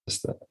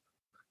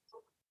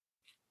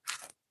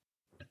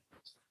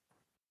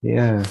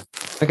Yeah.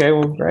 Okay,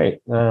 well, great.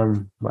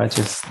 Might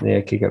just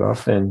kick it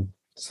off then.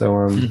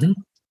 So Hmm.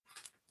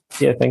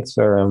 yeah, thanks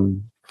for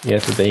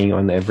for being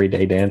on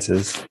Everyday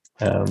Dancers.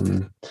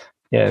 Um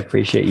yeah,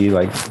 appreciate you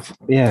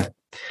yeah,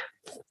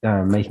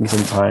 making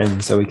some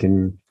time so we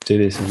can do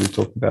this as we've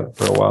talked about it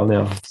for a while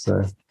now.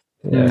 So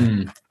yeah.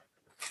 Mm.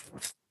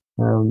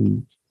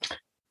 Um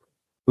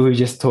we were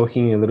just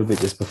talking a little bit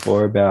just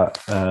before about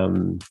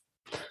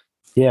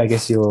I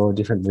guess your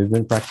different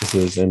movement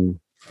practices, and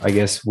I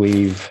guess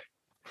we've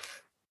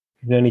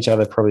known each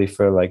other probably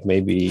for like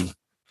maybe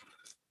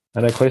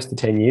I know close to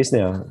 10 years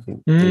now. I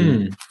think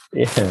Mm.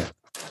 yeah,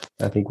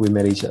 I think we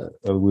met each other.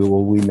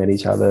 We met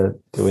each other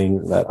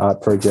doing that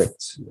art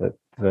project at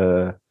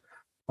the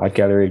Art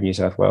Gallery of New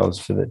South Wales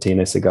for the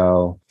Tina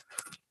Segal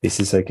This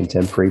Is So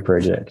Contemporary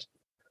project.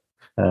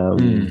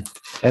 Mm.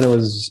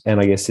 And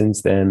I guess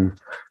since then,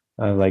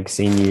 I've like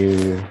seen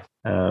you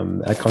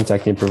at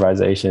Contact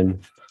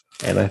Improvisation,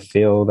 and I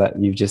feel that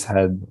you've just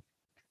had,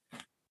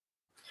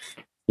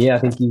 I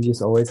think you've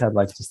just always had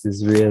like just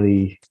this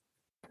really,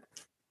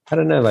 I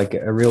don't know, like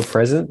a real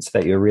presence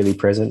that you're really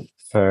present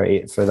for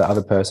for the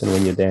other person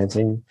when you're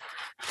dancing,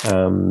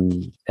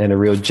 and a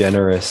real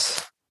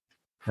generous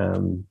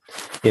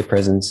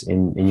presence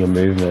in your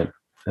movement,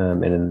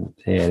 and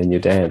in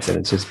your dance, and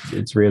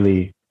it's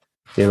really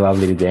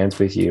lovely to dance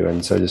with you.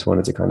 And so I just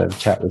wanted to kind of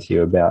chat with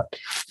you about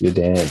your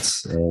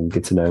dance and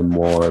get to know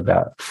more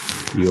about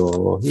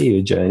your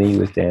journey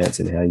with dance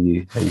and how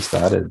you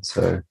started.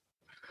 So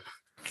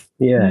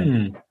yeah.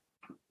 Mm.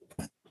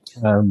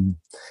 um,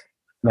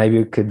 Maybe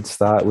we could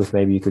start with,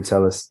 maybe you could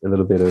tell us a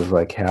little bit of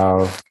like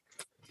how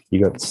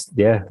you got,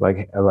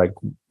 like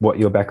what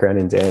your background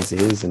in dance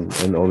is,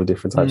 and all the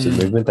different types of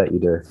Mm. movement that you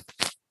do.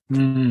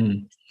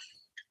 Mm.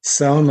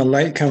 So I'm a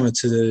latecomer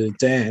to the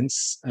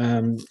dance.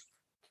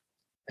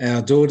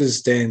 Our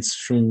daughters danced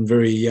from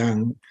very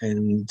young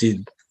and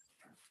did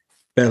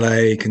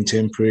ballet,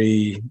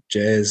 contemporary,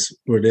 jazz,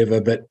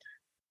 whatever. But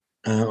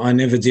I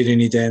never did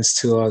any dance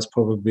till I was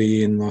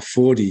probably in my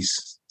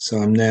 40s. So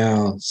I'm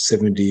now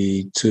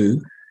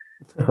 72.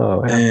 Oh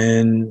wow.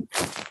 And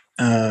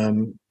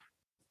um,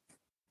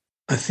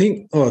 I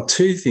think,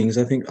 two things.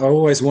 I think I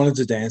always wanted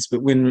to dance,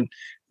 but when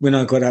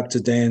I got up to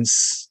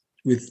dance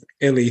with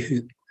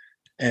Ellie,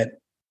 at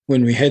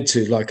when we had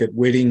to, like at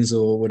weddings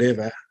or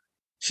whatever,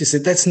 she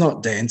said that's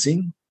not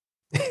dancing,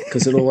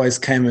 because it always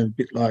came a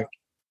bit like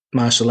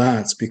martial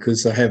arts,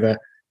 because I have a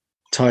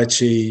Tai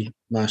Chi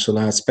martial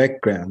arts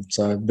background.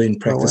 So I've been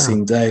Oh wow.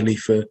 practicing daily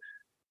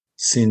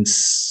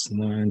since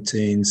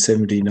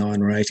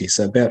 1979 or 80,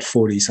 so about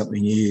 40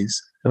 something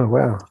years Oh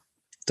wow.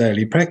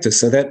 daily practice.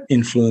 So that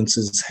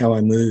influences how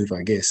I move,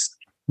 I guess.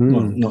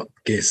 Well, Hmm. not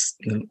guess,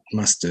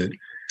 must do.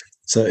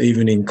 So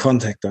even in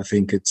contact, I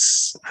think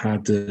it's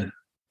hard to.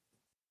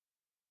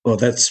 Well,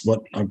 that's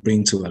what I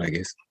bring to it, I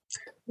guess.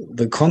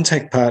 The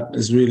contact part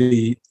is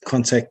really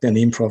contact and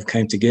improv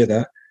came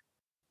together,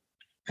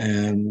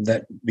 and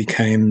that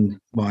became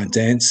my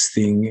dance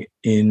thing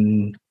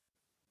in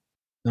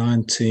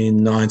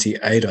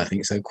 1998, I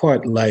think. So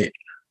quite late.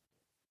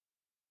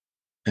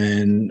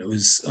 And it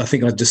was, I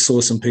think I just saw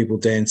some people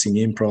dancing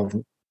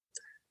improv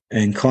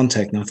and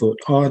contact, and I thought,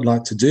 I'd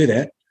like to do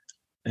that.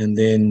 And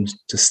then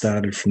just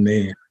started from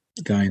there,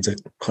 going to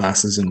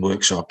classes and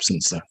workshops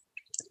and stuff.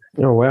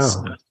 Oh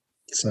So, wow.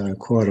 so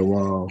quite a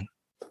while.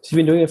 So you've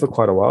been doing it for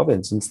quite a while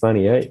then, since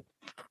 '98.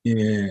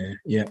 Yeah,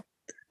 yeah.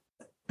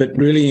 But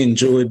really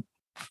enjoyed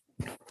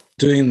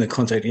doing the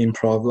contact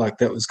improv. Like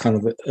that was kind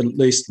of at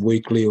least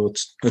weekly or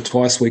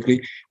twice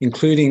weekly,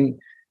 including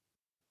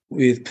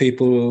with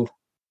people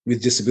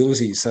with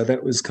disabilities. So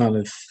that was kind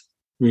of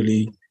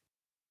really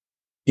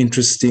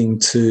interesting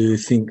to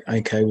think,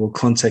 okay, well,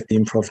 contact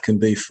improv can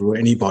be for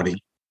anybody.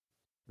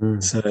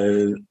 Mm.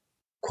 So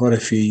quite a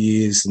few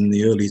years in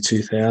the early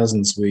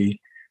 2000s, we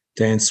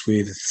danced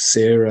with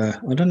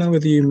Sarah. I don't know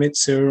whether you met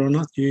Sarah or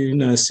not. You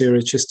know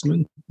Sarah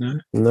Chesterman? No?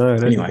 No, I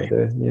don't think I Anyway,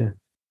 do. Yeah.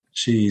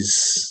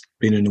 she's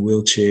been in a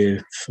wheelchair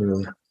for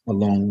a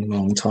long,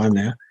 long time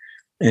now.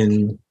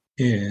 And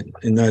yeah,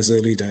 in those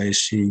early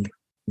days,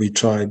 we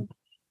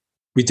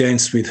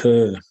danced with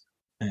her.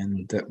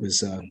 And that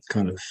was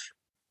kind of,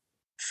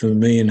 for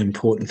me, an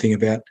important thing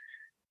about,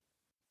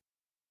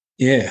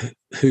 yeah,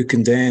 who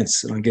can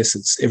dance. And I guess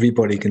it's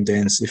everybody can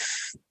dance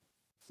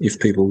if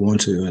people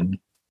want to and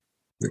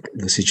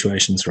the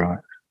situation's right.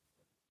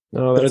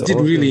 Oh, But I that's did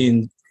really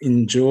awesome.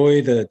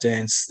 enjoy the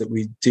dance that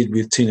we did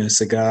with Tina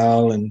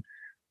Segal and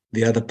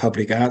the other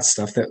public art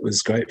stuff. That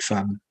was great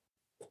fun.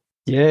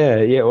 Yeah,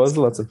 yeah, it was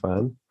lots of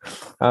fun.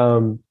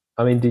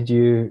 I mean, did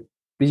you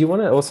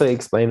want to also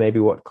explain maybe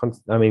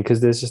I mean,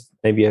 because there's just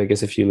maybe I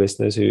guess a few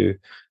listeners who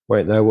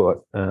won't know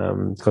what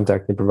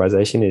contact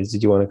improvisation is.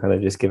 Did you want to kind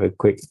of just give a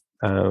quick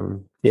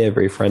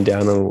brief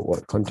rundown on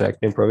what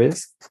contact improv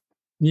is?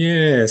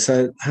 Yeah,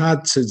 so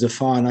hard to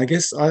define. I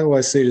guess I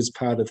always see it as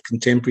part of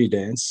contemporary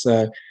dance. So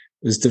it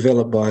was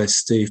developed by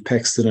Steve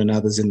Paxton and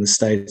others in the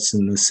States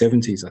in the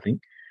 70s, I think.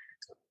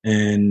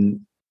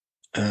 And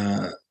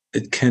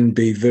it can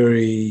be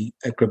very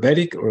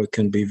acrobatic or it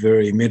can be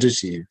very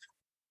meditative.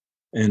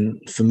 And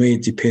for me,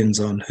 it depends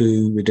on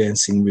who we're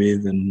dancing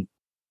with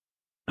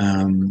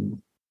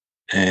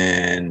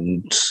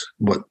and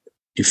what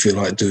you feel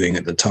like doing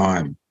at the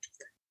time.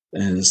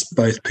 And it's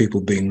both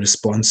people being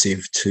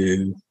responsive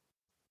to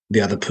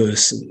the other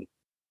person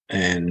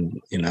and,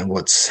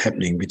 what's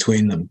happening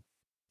between them.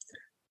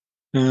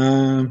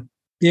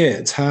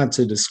 It's hard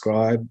to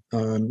describe.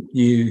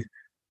 You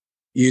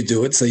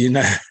do it, so you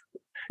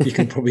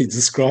can probably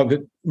describe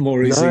it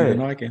more easily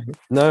than I can.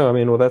 No, I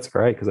mean, well, that's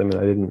great because I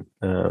didn't.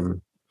 I've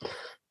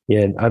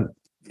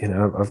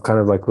kind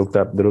of like looked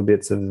up little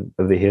bits of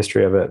the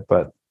history of it,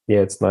 but yeah,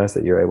 it's nice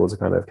that you're able to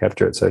kind of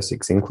capture it so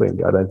succinctly.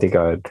 I don't think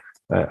I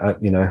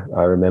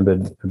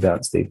remembered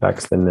about Steve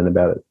Paxton and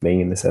about it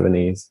being in the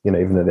 70s,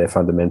 even though they're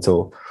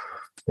fundamental,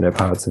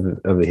 parts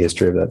of the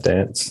history of that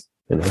dance,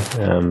 I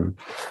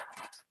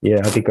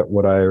think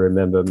what I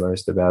remember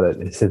most about it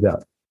is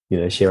about,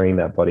 sharing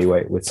that body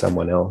weight with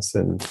someone else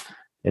and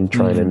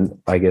trying to,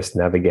 I guess,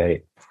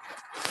 navigate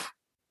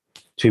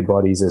two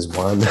bodies as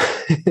one,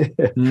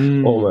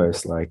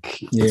 almost like,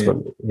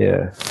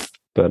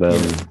 but I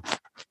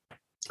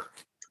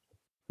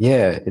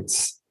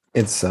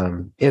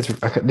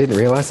didn't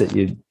realize that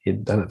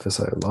you'd done it for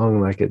so long.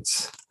 Like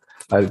because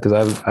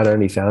I'd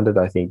only found it,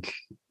 I think,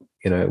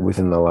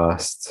 within the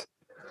last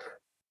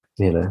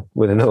 10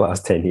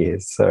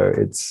 years. So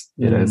it's,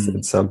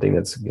 it's something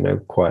that's,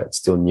 quite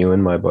still new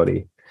in my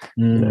body,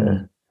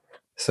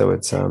 so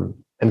it's, and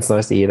it's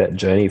nice to hear that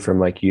journey from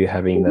like you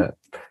having that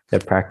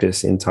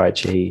practice in Tai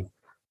Chi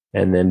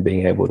and then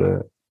being able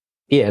to,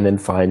 and then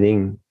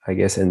finding, I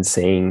guess, and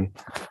seeing,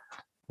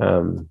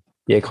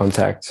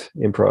 contact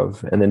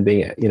improv and then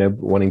being,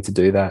 wanting to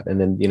do that and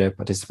then,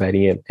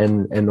 participating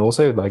in and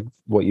also like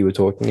what you were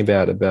talking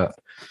about,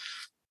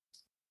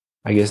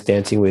 I guess,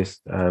 dancing with,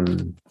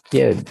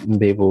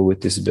 people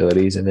with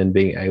disabilities and then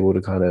being able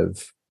to kind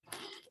of,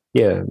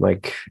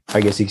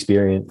 I guess,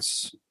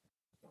 experience,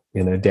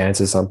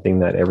 dance is something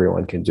that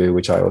everyone can do,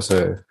 which I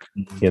also,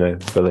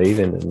 believe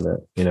in, and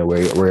that,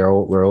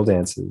 we're all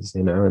dancers,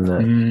 and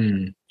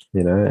that,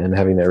 and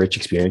having that rich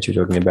experience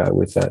you're talking about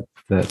with that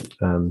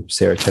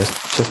Sarah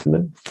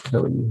Chesterman, is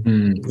that what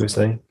you were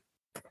saying?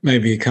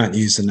 Maybe you can't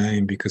use the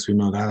name because we're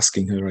not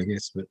asking her, I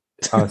guess. But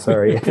oh,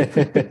 sorry.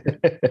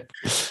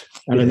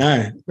 I don't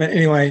know. But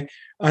anyway,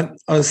 I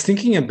was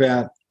thinking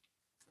about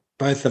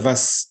both of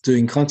us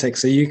doing contact.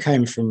 So you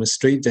came from a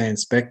street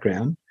dance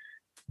background,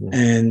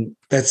 and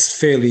that's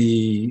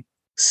fairly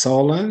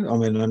solo. I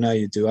mean, I know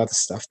you do other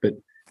stuff, but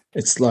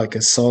it's like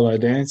a solo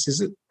dance,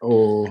 is it?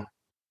 Or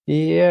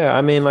yeah,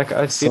 I mean, like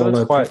I feel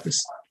it's quite.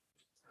 Practice?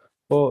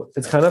 Well,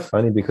 it's kind of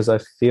funny because I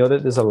feel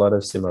that there's a lot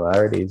of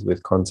similarities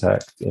with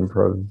contact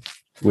improv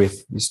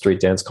with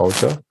street dance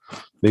culture,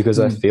 because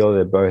I feel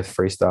they're both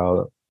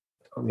freestyle,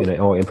 or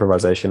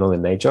improvisational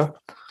in nature.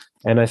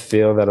 And I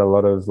feel that a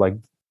lot of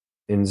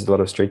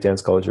street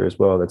dance culture as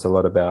well, that's a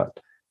lot about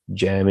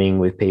jamming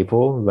with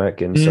people,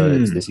 like, and so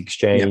it's this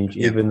exchange,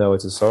 even though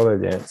it's a solo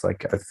dance.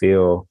 Like I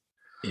feel,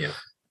 I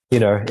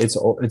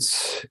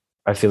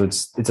feel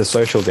it's a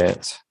social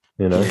dance,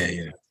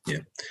 I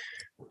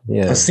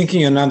was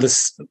thinking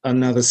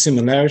another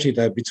similarity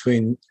though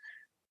between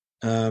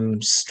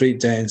street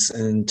dance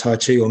and Tai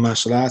Chi or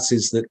martial arts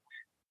is that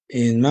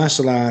in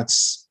martial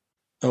arts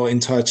or in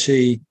Tai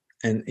Chi,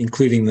 and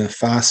including the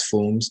fast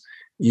forms,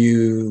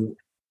 you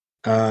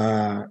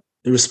are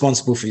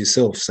responsible for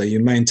yourself. So you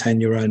maintain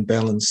your own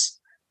balance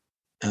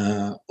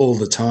all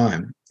the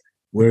time.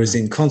 Whereas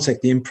in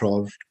contact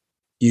improv,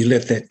 you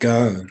let that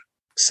go.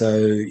 So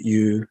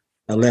you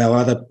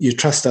you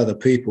trust other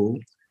people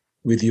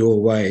with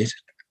your weight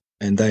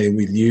and they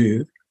with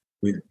you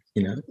with,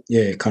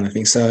 kind of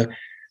thing. So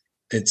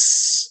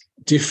it's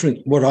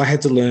different. What I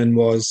had to learn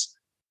was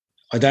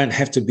I don't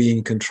have to be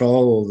in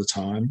control all the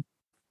time.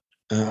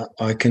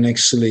 I can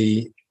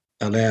actually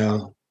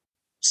allow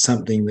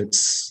something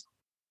that's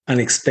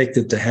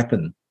unexpected to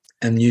happen,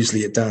 and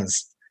usually it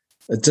does.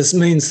 It just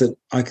means that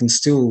I can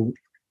still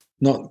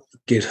not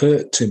get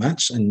hurt too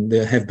much, and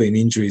there have been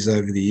injuries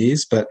over the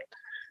years, but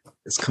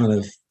it's kind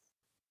of,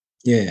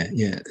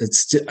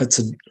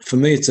 for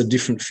me, it's a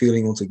different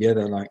feeling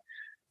altogether. Like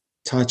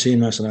Tai Chi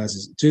martial arts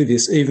is do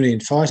this, even in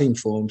fighting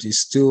forms,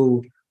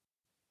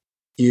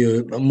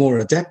 you're more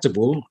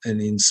adaptable and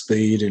in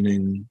speed and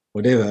in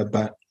whatever,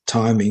 but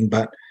timing,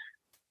 but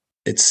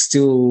it's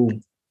still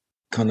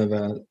kind of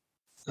a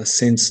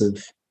sense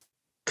of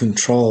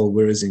control,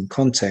 whereas in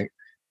contact,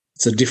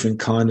 it's a different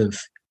kind of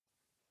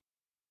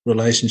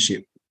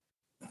relationship.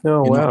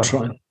 Oh, wow.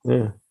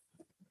 Yeah.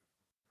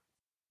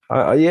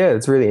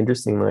 It's really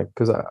interesting, like,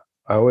 because I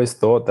always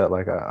thought that,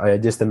 like, I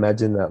just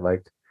imagined that,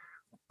 like,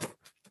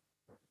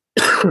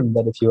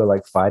 that if you were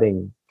like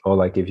fighting, or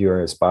like if you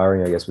were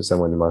aspiring, I guess, with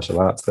someone in martial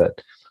arts,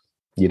 that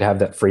you'd have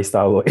that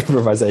freestyle or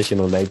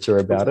improvisational nature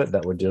about it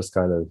that would just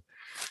kind of,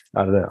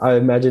 I don't know. I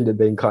imagined it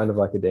being kind of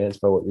like a dance,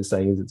 but what you're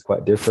saying is it's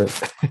quite different.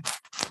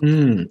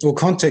 Well,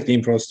 contact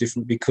improv is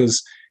different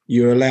because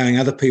you're allowing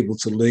other people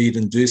to lead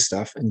and do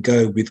stuff and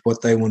go with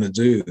what they want to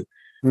do.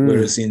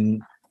 Whereas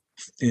in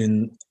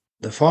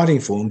the fighting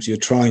forms, you're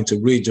trying to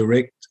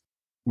redirect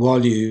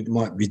while you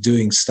might be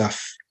doing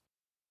stuff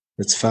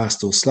that's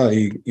fast or slow.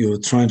 You're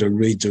trying to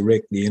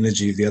redirect the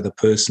energy of the other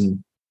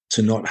person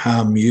to not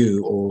harm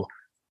you or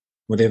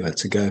whatever,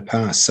 to go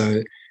past.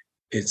 So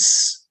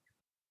it's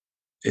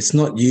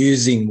not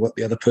using what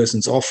the other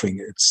person's offering.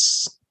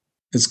 It's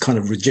kind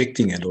of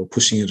rejecting it or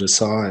pushing it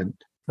aside.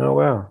 Oh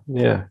wow,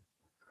 yeah.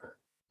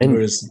 And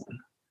whereas,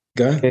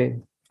 go. okay.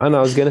 I know,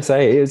 I was gonna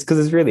say it's because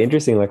it's really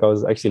interesting. Like I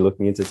was actually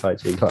looking into Tai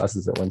Chi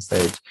classes at one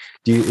stage.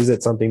 Is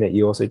it something that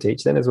you also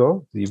teach then as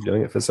well? You've been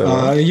doing it for so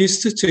long. I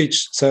used to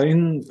teach. So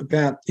in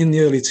the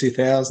early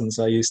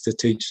 2000s, I used to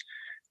teach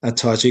a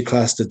Tai Chi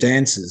class to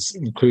dancers,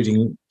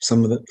 including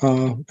some of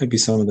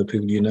the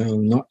people you know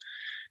or not,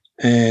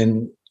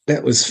 and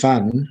that was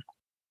fun.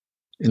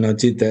 And I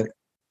did that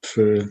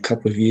for a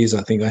couple of years.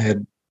 I think I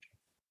had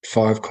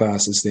 5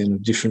 classes then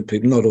of different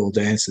people, not all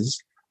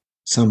dancers,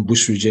 some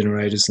bush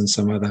regenerators and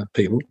some other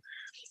people,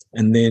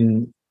 and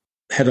then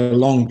had a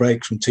long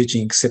break from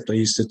teaching, except I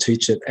used to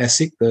teach at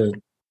ASIC,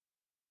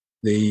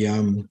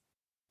 the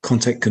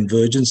contact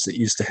convergence that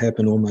used to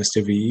happen almost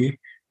every year.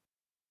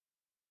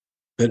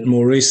 But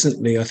more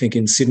recently, I think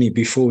in Sydney,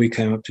 before we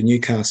came up to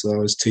Newcastle, I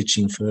was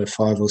teaching for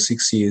 5 or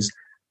 6 years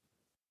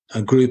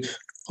a group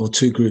or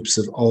 2 groups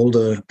of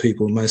older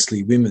people,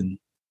 mostly women,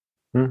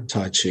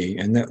 Tai Chi,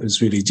 and that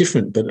was really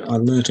different. But I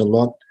learnt a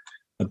lot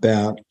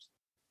about,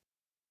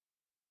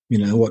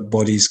 what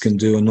bodies can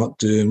do and not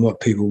do, and what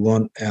people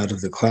want out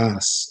of the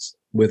class,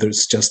 whether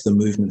it's just the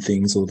movement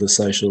things or the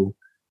social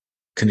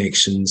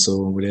connections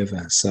or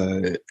whatever.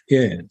 So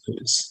yeah,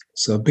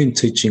 so I've been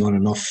teaching on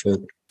and off for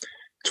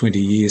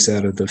 20 years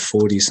out of the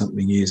 40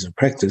 something years of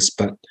practice,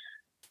 but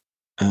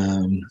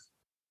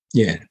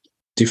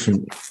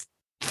different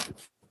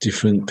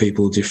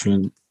people,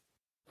 different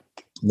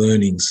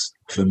learnings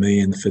for me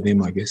and for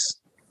them, I guess.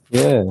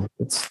 Yeah,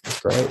 that's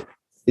great.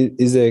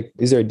 Is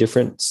there a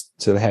difference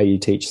to how you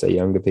teach, say,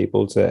 younger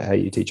people to how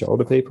you teach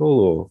older people,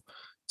 or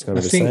it's kind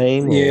of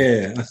same? Or?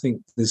 Yeah, I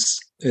think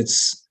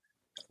it's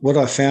what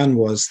I found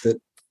was that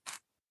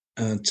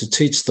to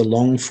teach the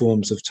long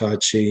forms of Tai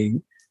Chi,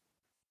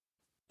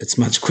 it's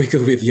much quicker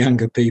with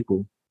younger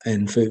people,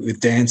 and with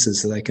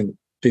dancers, so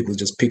people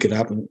just pick it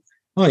up and,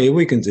 oh yeah,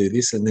 we can do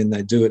this, and then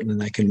they do it and then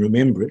they can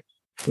remember it.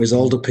 Whereas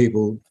older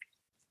people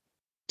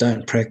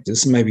don't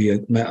practice. Maybe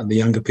the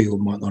younger people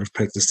might not have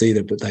practiced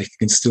either, but they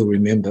can still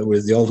remember,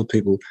 whereas the older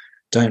people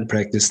don't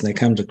practice and they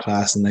come to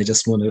class and they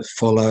just want to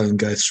follow and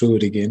go through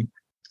it again.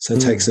 So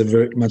it takes a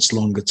very much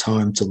longer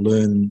time to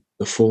learn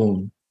the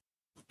form.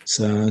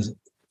 So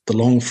the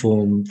long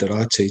form that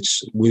I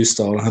teach, Wu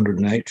style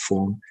 108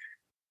 form,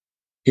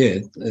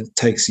 it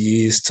takes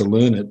years to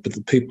learn it, but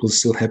the people are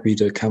still happy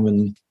to come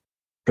and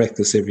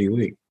practice every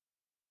week.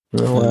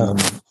 Oh, wow.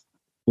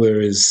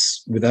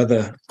 Whereas with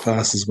other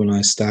classes, when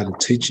I started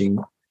teaching,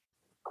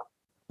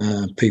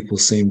 people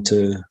seem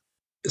to,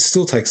 it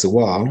still takes a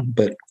while,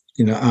 but,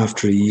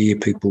 after a year,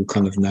 people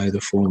kind of know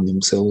the form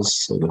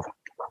themselves, sort of.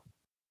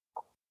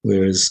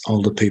 Whereas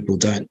older people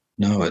don't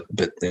know it,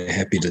 but they're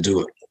happy to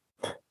do it.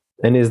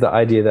 And is the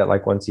idea that,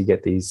 like, once you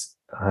get these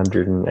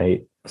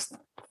 108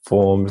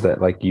 forms that,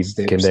 like, you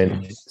steps, can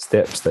then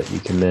steps that you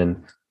can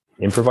then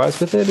improvise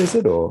with it, is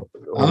it? Or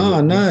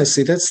no,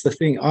 see, that's the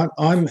thing.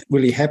 I'm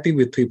really happy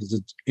with people to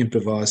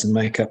improvise and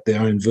make up their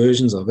own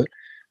versions of it,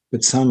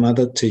 but some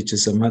other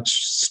teachers are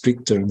much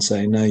stricter and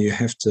say, no, you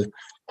have to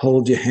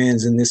hold your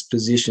hands in this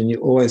position, you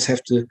always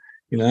have to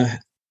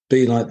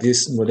be like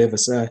this and whatever.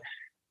 So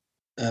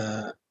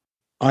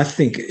I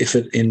think if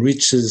it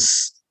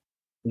enriches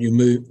your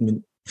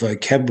movement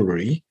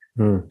vocabulary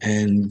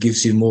and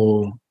gives you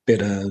more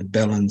better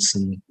balance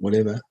and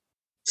whatever.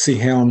 See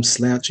how I'm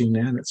slouching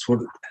now? That's what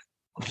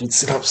let's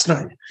sit up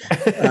straight.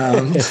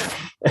 I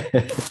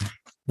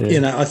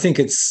think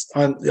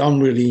I'm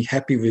really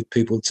happy with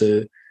people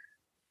to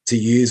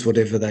use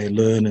whatever they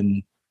learn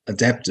and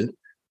adapt it.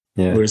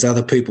 Yeah. Whereas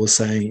other people are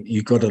saying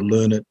you've got to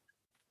learn it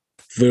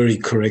very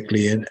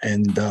correctly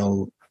and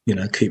they'll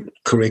keep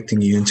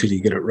correcting you until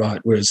you get it right.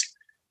 Whereas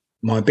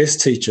my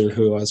best teacher,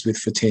 who I was with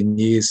for 10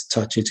 years,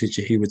 Tai Chi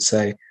teacher, he would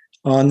say,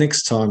 oh,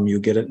 next time you'll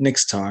get it,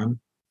 next time.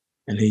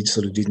 And he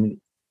sort of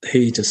didn't,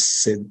 he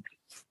just said,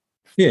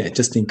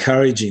 just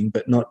encouraging,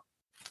 but not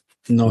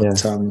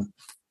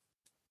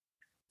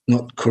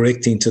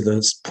correcting to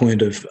the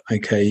point of,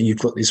 okay, you've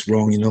got this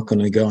wrong, you're not going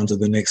to go on to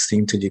the next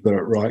thing till you got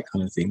it right,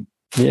 kind of thing.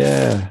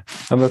 Yeah,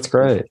 that's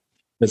great.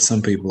 But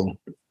some people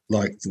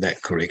like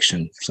that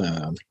correction.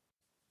 So,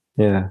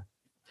 yeah.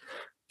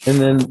 And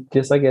then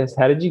just, I guess,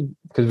 how did you,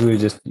 because we were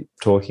just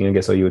talking, I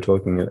guess, or you were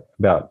talking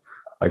about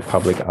like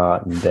public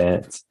art and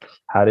dance,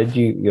 how did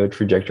your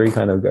trajectory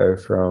kind of go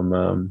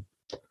from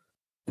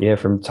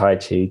Tai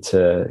Chi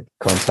to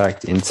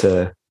contact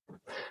into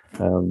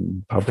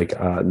public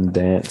art and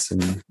dance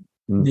and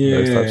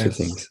those types of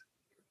things?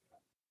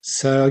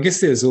 So I guess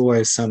there's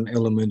always some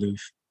element of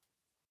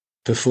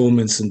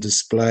performance and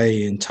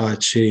display in Tai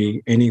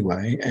Chi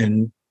anyway,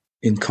 and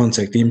in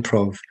contact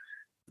improv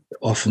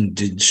often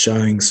did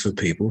showings for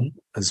people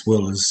as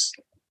well as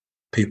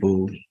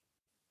people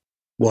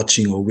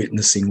watching or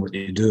witnessing what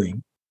you're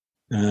doing.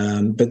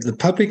 But the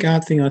public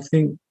art thing, I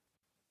think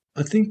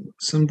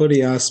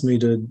somebody asked me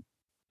to.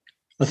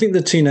 I think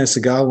the Tino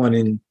Segal one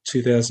in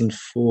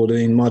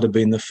 2014 might have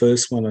been the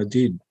first one I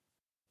did.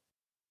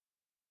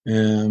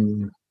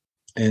 And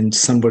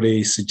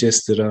somebody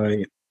suggested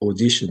I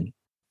audition.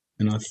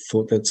 And I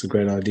thought that's a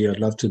great idea.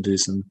 I'd love to do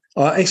some.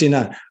 Oh, actually,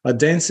 no. I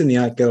danced in the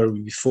art gallery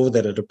before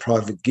that at a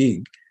private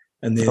gig.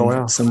 And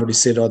then somebody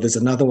said, oh, there's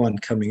another one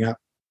coming up.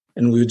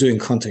 And we were doing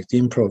contact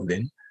improv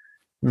then.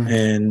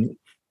 And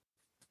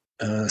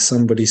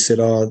somebody said,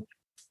 oh,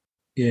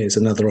 yeah, it's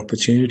another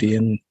opportunity.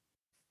 And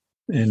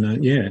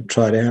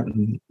try it out.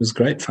 And it was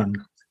great fun.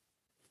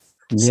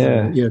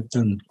 Yeah. So, I've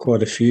done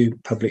quite a few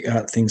public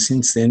art things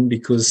since then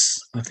because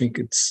I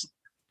think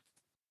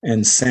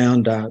and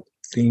sound art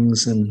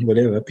things and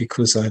whatever,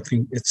 because I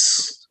think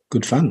it's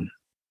good fun.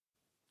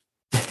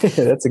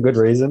 That's a good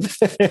reason.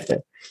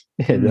 Yeah,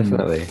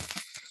 definitely.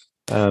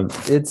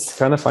 It's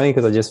kind of funny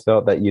because I just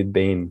felt that you'd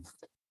been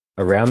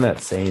around that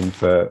scene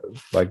for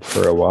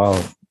a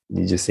while.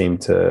 You just seem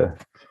to,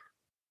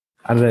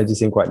 I don't know, it just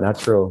seemed quite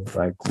natural,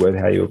 like with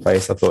how you were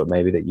placed. I thought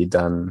maybe that you'd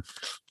done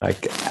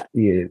like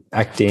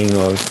acting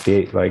or more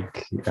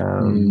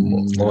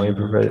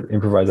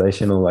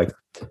improvisational, like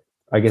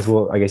I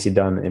guess you've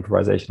done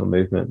improvisational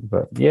movement,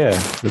 but yeah,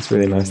 it's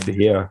really nice to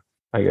hear.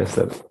 I guess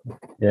that,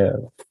 yeah,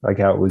 like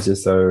how it was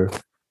just so,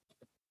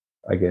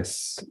 I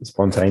guess,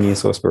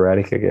 spontaneous or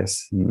sporadic, I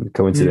guess, and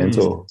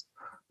coincidental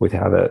with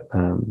how that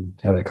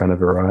kind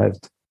of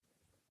arrived.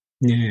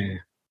 Yeah.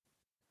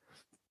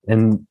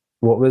 And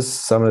what was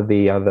some of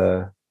the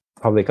other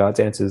public art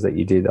dances that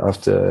you did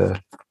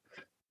after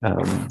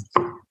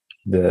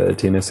the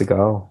Tina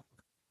Segal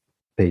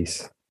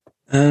piece?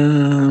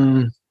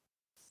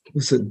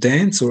 Was it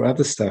dance or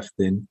other stuff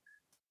then?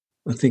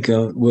 I think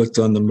I worked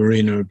on the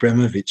Marina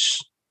Abramovich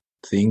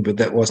thing, but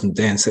that wasn't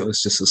dance. That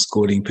was just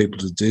escorting people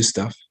to do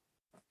stuff.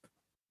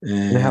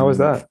 And how was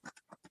that?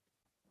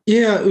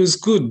 Yeah, it was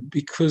good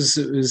because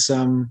it was,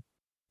 I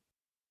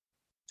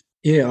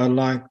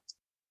liked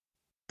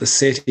the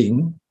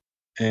setting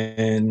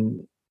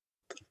and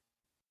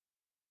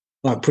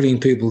like putting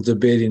people to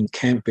bed in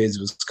camp beds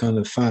was kind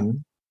of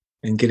fun,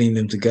 and getting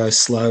them to go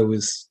slow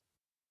was,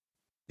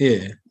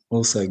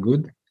 also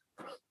good.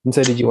 And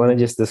so did you want to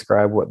just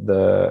describe what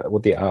the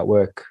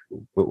artwork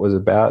was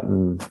about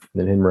and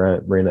then who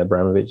Marina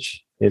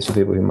Abramovich is for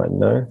people who might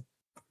know?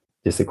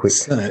 Just a quick...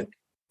 So,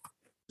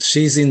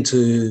 she's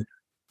into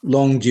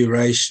long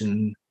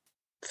duration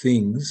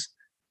things.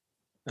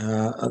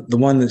 The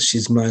one that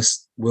she's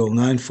most well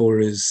known for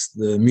is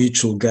the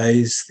mutual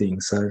gaze thing.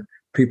 So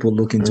people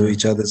look into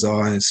each other's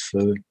eyes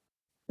for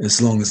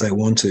as long as they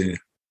want to,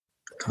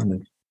 kind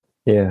of.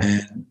 Yeah.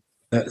 And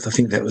I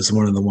think that was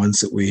one of the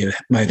ones that we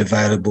made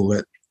available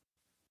at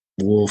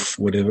Wharf,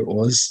 whatever it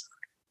was.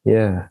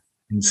 Yeah.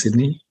 In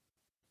Sydney.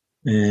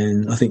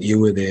 And I think you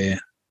were there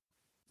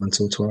once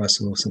or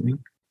twice or something.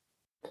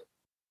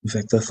 In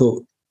fact, I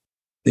thought,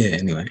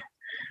 anyway.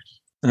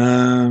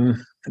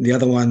 The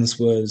other ones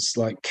was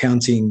like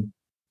counting.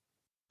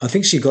 I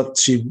think she got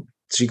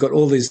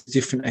all these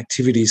different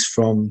activities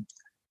from,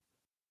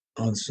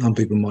 some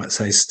people might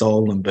say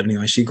stolen, but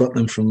anyway, she got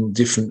them from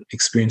different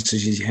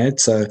experiences she had.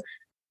 So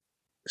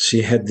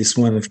she had this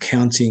one of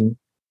counting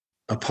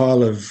a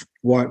pile of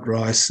white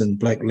rice and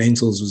black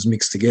lentils was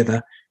mixed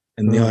together,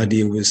 and the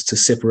idea was to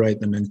separate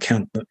them and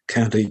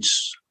count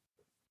each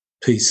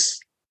piece.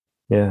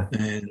 Yeah.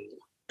 And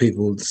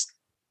people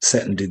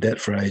sat and did that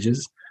for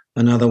ages.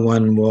 Another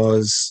one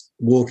was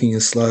walking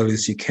as slowly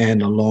as you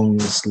can along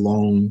this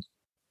long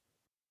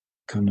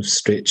kind of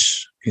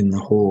stretch in the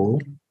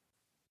hall.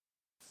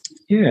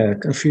 Yeah,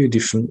 a few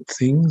different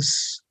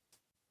things.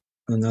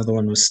 Another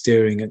one was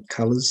staring at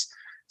colours.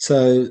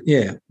 So,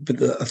 yeah, but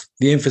the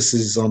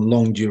emphasis is on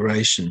long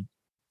duration,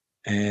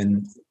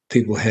 and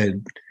people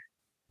had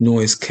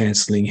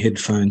noise-cancelling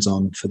headphones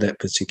on for that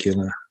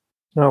particular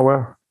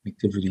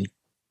activity.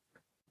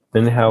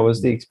 And how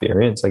was the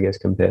experience, I guess,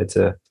 compared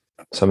to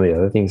some of the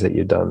other things that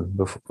you've done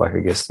before? Like, I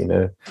guess, some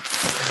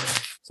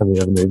of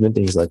the other movement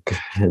things like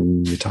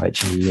Tai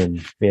Chi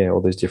and, all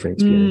those different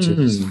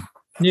experiences.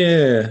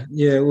 Yeah,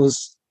 it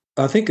was.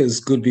 I think it was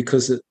good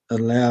because it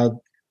allowed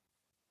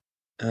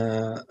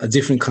a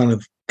different kind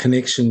of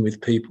connection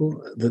with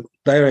people. That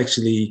they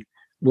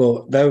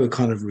were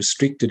kind of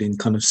restricted in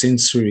kind of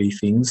sensory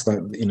things, like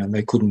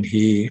they couldn't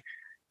hear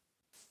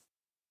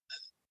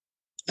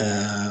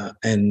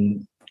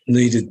and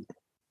needed,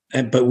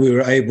 but we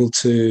were able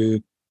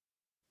to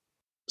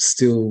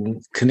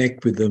still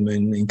connect with them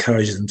and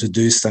encourage them to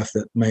do stuff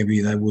that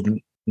maybe they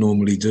wouldn't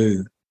normally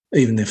do,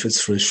 even if it's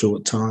for a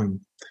short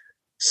time.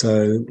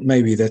 So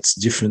maybe that's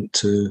different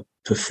to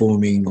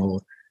performing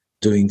or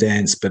doing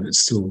dance, but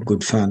it's still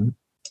good fun.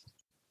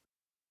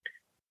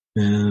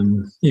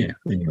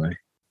 Anyway.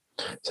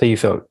 So you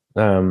felt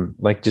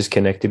like just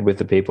connected with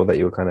the people that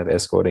you were kind of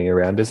escorting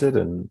around, is it?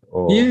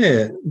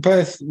 Yeah,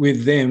 both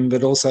with them,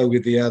 but also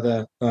with the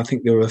other. I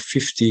think there were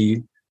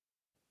 50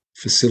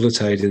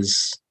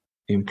 facilitators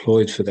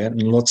employed for that,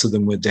 and lots of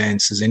them were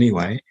dancers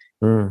anyway,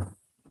 Mm.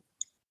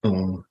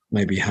 or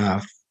maybe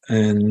half.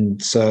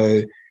 And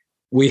so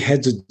we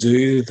had to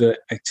do the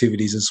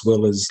activities as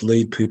well as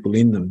lead people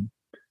in them.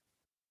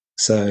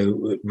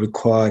 So it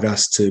required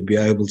us to be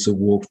able to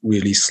walk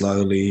really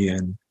slowly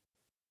and,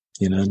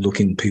 look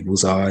in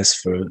people's eyes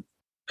for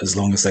as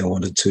long as they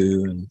wanted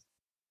to. And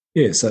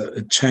yeah, so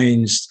it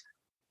changed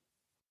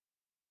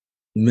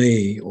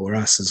me or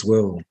us as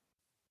well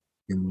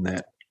in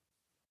that.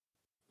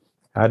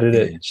 How did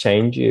Yeah. it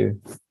change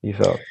you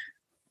felt?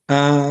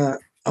 I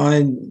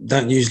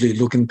don't usually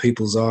look in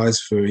people's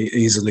eyes very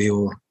easily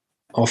or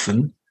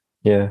often.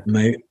 Yeah.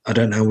 I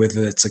don't know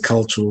whether it's a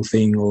cultural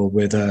thing or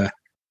whether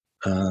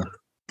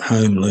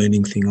home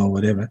learning thing or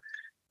whatever,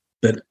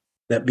 but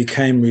that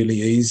became really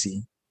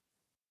easy.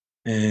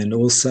 And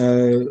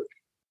also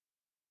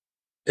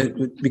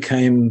it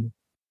became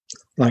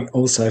like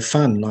also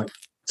fun, like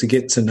to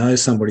get to know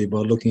somebody by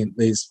looking at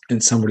these in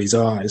somebody's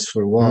eyes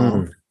for a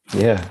while.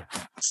 Yeah.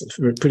 It's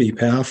pretty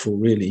powerful,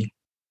 really.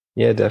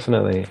 Yeah,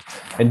 definitely.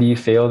 And do you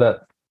feel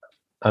that,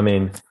 I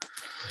mean,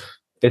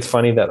 it's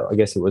funny that I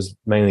guess it was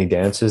mainly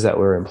dancers that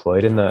were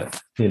employed in that,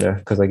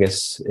 because I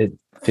guess it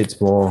fits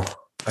more,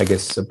 I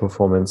guess, a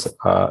performance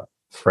art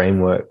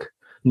framework.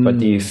 But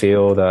do you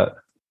feel that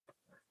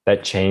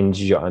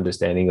changed your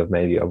understanding of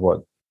maybe of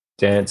what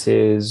dance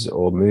is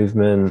or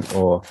movement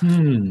or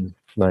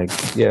like,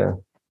 yeah.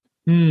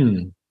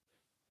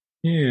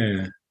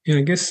 Yeah,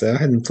 I guess so. I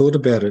hadn't thought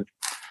about it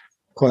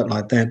quite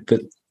like that,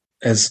 but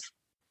as,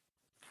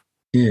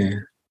 yeah,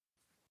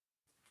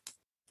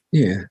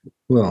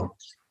 well,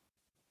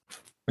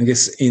 I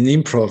guess in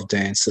improv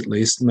dance, at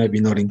least, maybe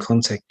not in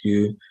contact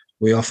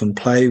we often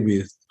play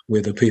with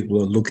whether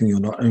people are looking or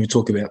not. And we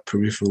talk about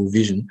peripheral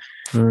vision,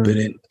 but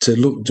to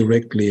look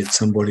directly at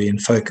somebody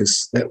and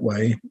focus that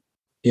way,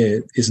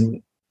 it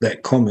isn't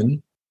that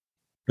common,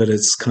 but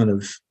it's kind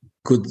of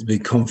good to be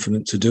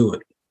confident to do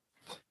it.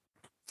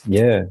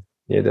 Yeah,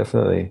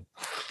 definitely.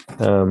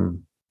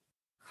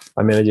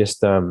 I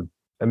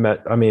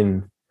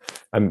mean,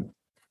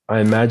 I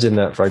imagine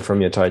that like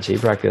from your Tai Chi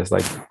practice,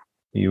 like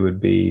you would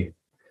be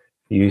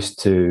used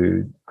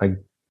to like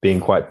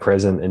being quite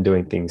present and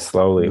doing things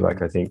slowly.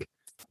 Like I think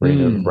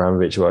Marina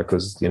Abramovic, like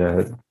was,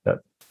 that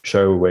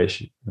show where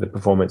the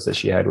performance that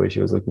she had where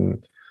she was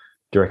looking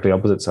directly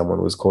opposite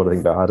someone was called, I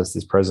think, The Artist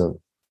is Present.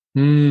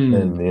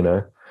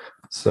 And,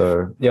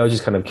 so yeah, I was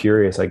just kind of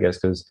curious, I guess,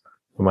 because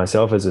for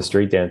myself as a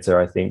street dancer,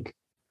 I think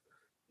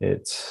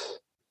it's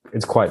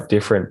quite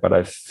different, but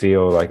I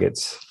feel like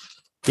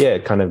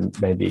it kind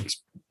of maybe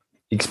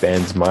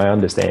expands my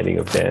understanding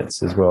of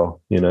dance as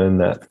well, and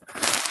that,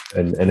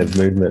 and of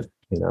movement,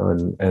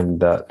 and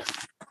that,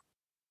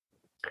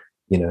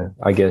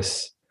 I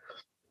guess,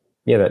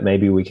 that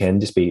maybe we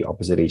can just be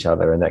opposite each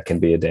other and that can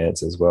be a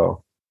dance as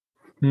well.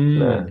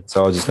 So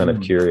I was just kind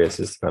of curious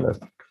as to kind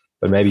of,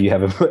 but maybe you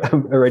have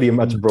already a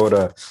much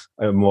broader,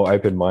 more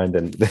open mind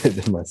than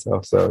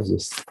myself. So I was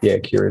just,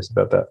 curious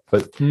about that.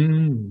 But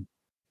on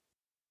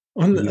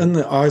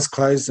the eyes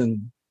closed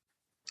and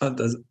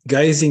the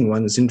gazing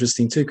one is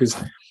interesting too, because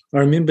I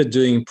remember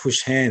doing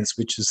push hands,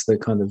 which is the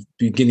kind of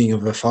beginning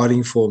of a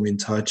fighting form in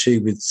Tai Chi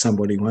with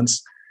somebody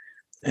once.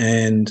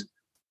 And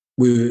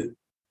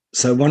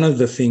so one of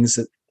the things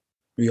that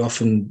we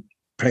often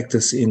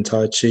practice in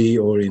Tai Chi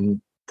or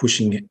in push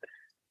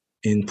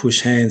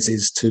hands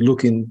is to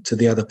look into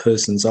the other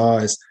person's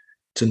eyes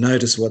to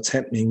notice what's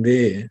happening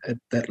there at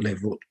that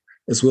level,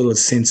 as well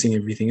as sensing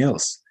everything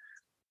else.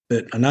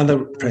 But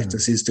another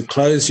practice is to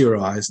close your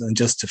eyes and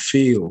just to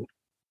feel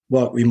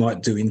what we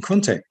might do in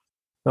contact.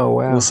 Oh,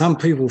 wow. Well, some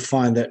people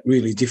find that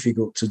really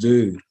difficult to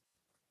do.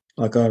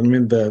 Like I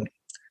remember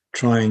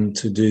trying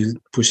to do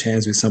push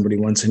hands with somebody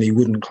once and he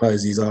wouldn't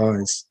close his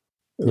eyes.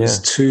 It was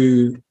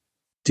too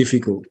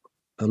difficult,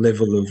 a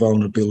level of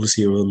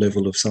vulnerability or a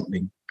level of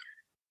something.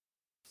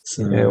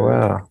 So, yeah,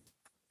 wow.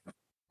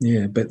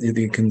 Yeah, but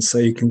you can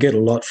get a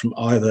lot from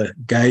either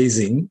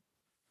gazing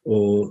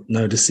or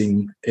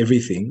noticing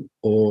everything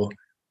or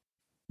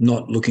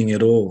not looking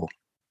at all.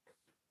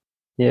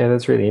 Yeah,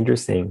 that's really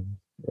interesting.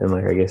 And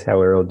like, I guess how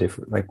we're all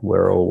different, like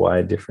we're all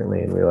wired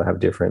differently and we all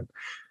have different,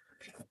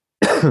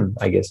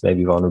 I guess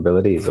maybe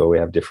vulnerabilities, or we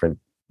have different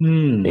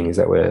things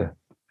that we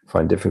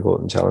find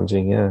difficult and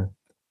challenging. Yeah.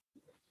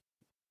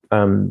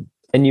 And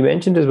you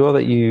mentioned as well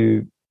that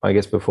you, I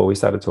guess before we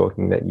started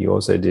talking, that you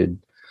also did,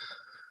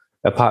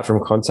 apart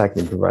from contact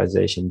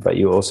improvisation, but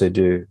you also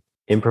do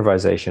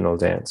improvisational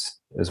dance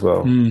as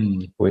well.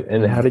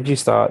 And how did you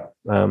start?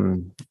 How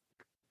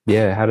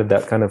did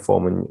that kind of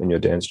form in your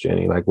dance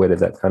journey? Like, where did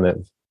that kind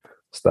of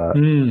start?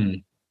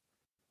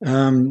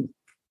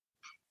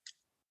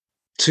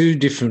 Two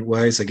different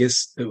ways, I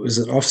guess. It was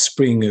an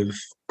offspring of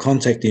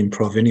contact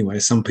improv anyway.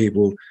 Some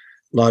people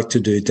like to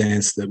do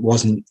dance that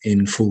wasn't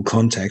in full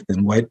contact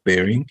and weight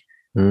bearing.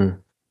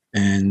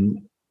 And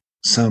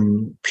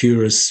some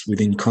purists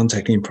within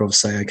contact improv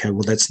say, okay,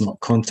 well, that's not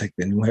contact,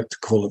 then we have to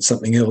call it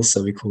something else,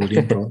 so we call it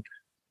improv.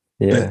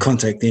 But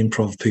contact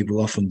improv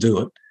people often do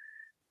it.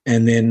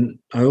 And then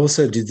I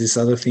also did this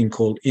other thing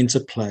called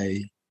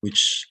interplay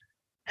which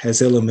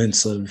has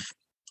elements of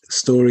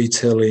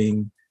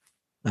storytelling,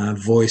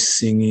 voice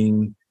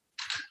singing,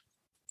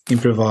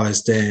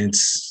 improvised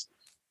dance,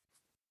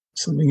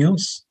 something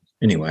else.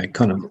 Anyway,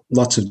 kind of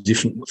lots of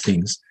different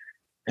things.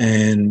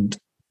 And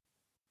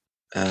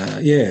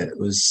it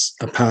was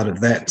a part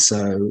of that.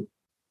 So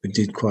we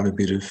did quite a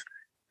bit of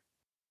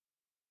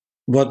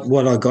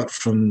what I got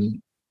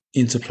from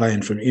interplay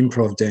and from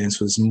improv dance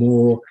was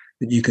more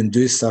that you can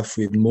do stuff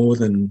with more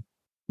than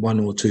one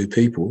or two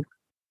people.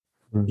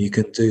 You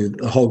can do,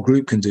 the whole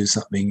group can do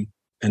something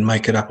and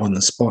make it up on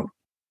the spot.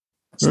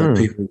 So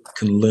people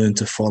can learn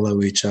to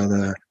follow each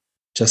other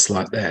just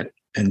like that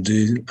and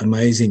do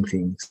amazing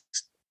things.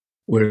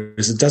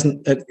 Whereas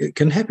it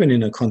can happen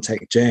in a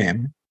contact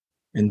jam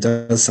and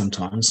does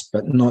sometimes,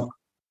 but not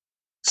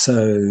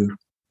so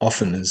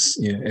often as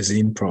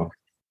improv.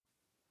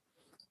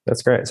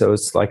 That's great. So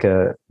it's like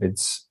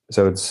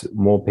it's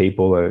more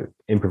people are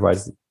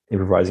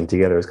improvising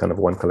together as kind of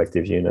one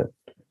collective unit.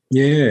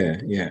 Yeah.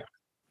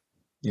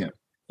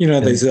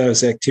 There's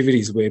those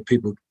activities where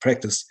people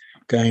practice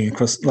going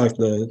across, like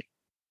the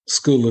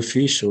school of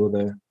fish or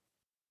the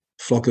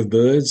flock of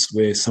birds,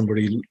 where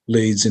somebody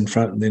leads in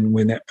front, and then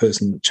when that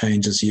person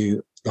changes,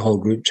 the whole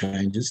group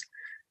changes.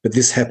 But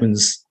this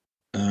happens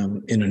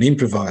in an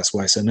improvised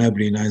way, so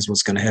nobody knows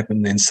what's going to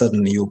happen. Then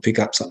suddenly you'll pick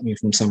up something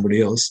from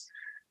somebody else,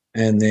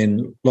 and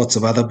then lots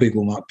of other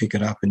people might pick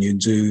it up, and you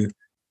do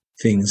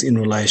things in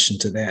relation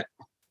to that,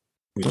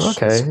 which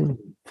is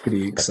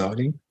pretty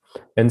exciting.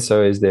 And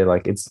so is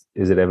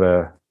it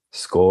ever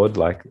scored,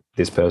 like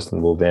this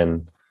person will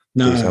then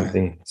do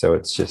something? So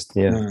it's just,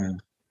 No.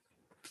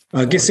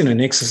 I guess in an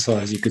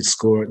exercise you could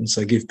score it and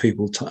so give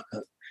people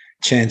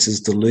chances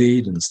to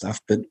lead and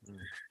stuff, but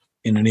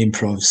in an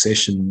improv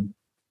session,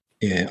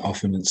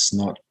 often it's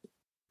not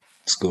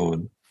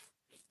scored.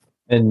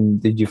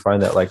 And did you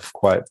find that like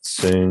quite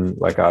soon,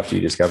 like after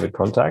you discovered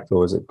contact, or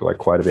was it like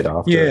quite a bit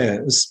after? Yeah,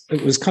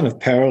 it was kind of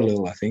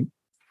parallel, I think.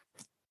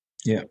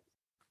 Yeah.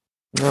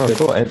 Oh,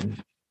 cool.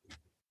 And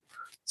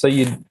so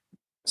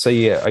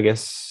I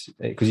guess,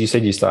 because you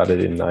said you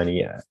started in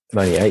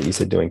 98, you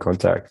said doing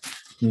contact.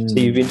 So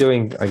you've been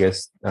doing, I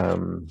guess,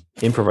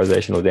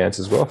 improvisational dance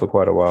as well for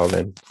quite a while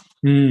then.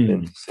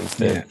 Since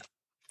then. Yeah.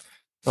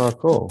 Oh,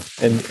 cool.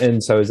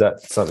 And so is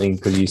that something,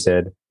 because you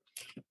said,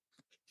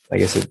 I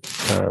guess at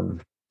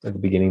the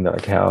beginning,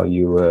 like how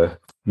you were,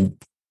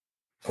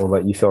 or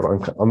like you felt,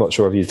 I'm not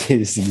sure if you did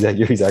this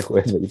your exact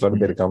words, but you felt a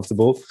bit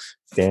comfortable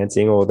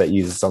dancing, or that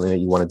you something that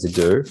you wanted to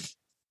do.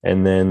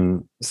 And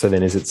then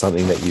is it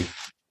something that you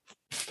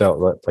felt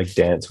like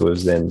dance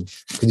was then,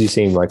 because you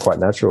seem like quite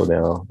natural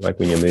now, like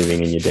when you're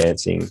moving and you're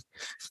dancing,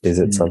 is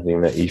it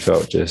something that you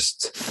felt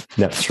just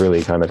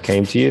naturally kind of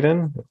came to you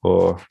then,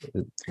 or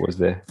was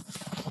there?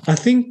 I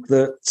think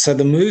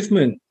the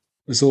movement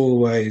was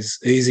always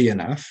easy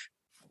enough.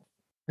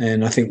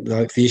 And I think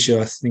like the issue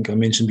I think I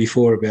mentioned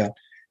before about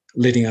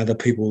letting other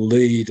people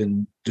lead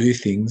and do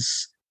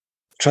things,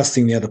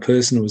 trusting the other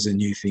person was a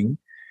new thing.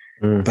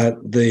 But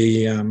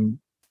the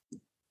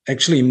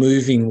actually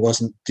moving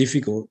wasn't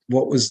difficult.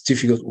 What was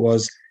difficult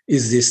was,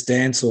 is this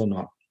dance or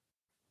not?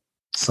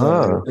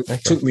 So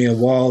it took me a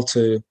while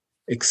to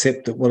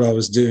accept that what I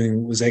was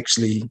doing was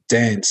actually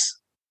dance.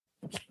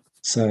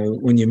 So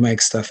when you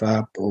make stuff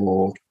up,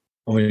 or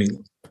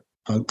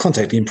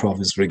contact improv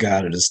is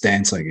regarded as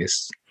dance, I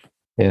guess.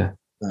 Yeah.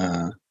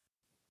 So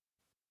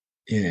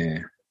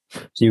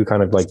you were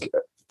kind of like,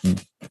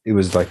 it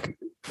was like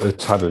a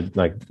type of,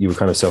 like, you were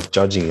kind of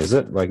self-judging, is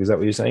it? Like, is that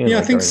what you're saying? Yeah,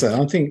 I think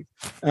so. I think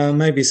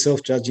maybe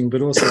self-judging,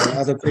 but also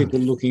other people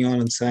looking on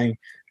and saying,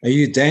 are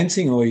you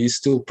dancing, or are you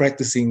still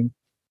practicing,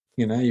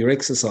 your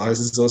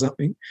exercises or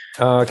something?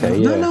 Oh, okay.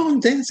 No, I'm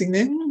dancing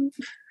then.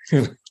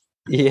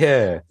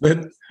 Yeah.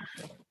 But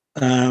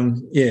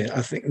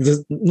I think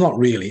not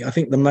really. I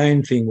think the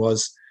main thing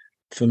was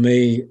for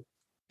me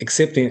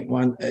accepting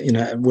one,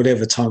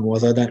 whatever time it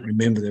was. I don't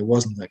remember. There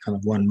wasn't that kind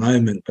of one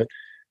moment, but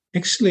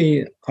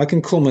actually I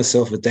can call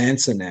myself a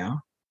dancer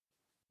now.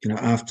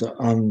 After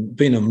I've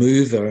been a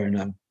mover and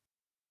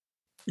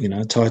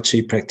a Tai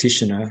Chi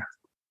practitioner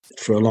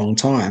for a long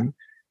time,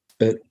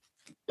 but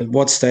at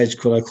what stage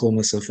could I call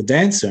myself a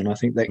dancer? And I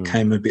think that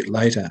came a bit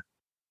later,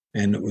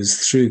 and it was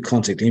through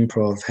contact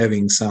improv,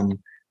 having some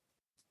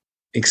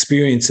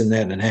experience in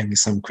that and having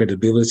some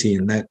credibility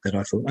in that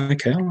I thought,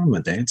 okay, I'm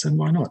a dancer,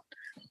 why not?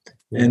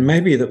 Yeah. And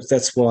maybe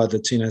that's why the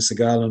Tino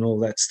Sagala and all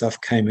that stuff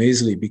came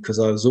easily, because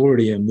I was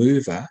already a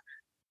mover,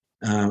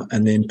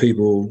 and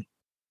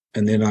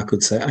then I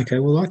could say, okay,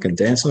 well, I can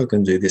dance, I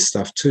can do this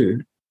stuff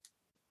too.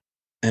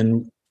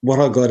 And what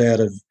I got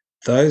out of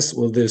those,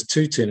 well, there's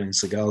two Tino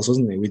Sagalas,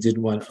 wasn't there? We did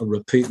a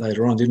repeat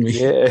later on, didn't we?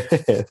 Yeah,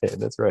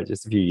 that's right,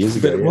 just a few years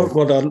ago.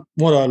 But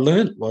what I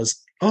learned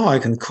was, I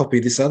can copy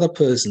this other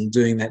person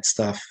doing that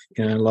stuff,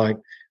 like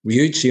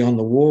Ryuichi on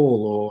the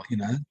wall,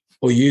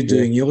 or you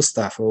doing your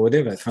stuff or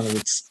whatever. Kind of,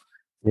 it's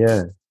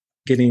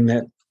getting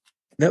that.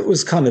 That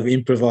was kind of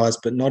improvised,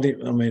 but not,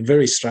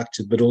 very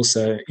structured, but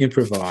also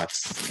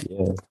improvised.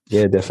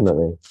 Yeah,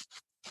 definitely.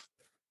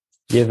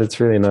 Yeah, that's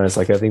really nice.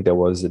 Like, I think there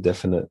was a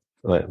definite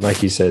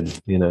like you said,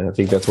 you know, I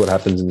think that's what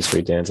happens in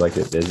street dance. Like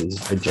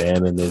there's a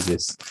jam and there's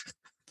this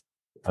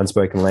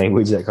unspoken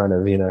language that kind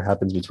of, you know,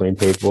 happens between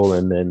people,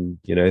 and then,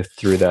 you know,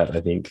 through that,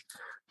 I think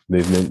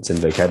movements and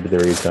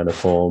vocabulary is kind of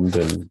formed,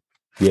 and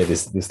yeah,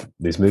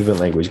 this movement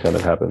language kind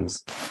of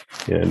happens,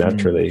 you know,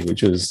 naturally,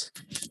 which was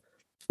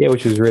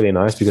really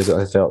nice, because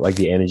I felt like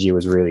the energy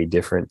was really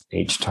different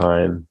each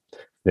time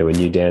there were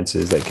new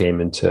dancers that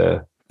came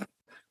into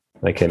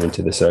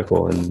the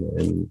circle,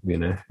 and you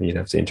know, you'd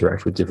have to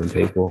interact with different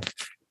people.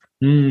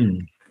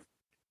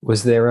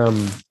 Was there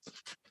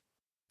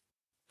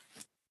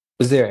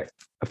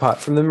apart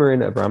from the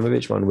Marina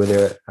Abramovic one, were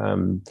there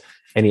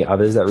any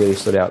others that really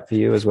stood out for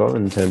you as well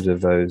in terms of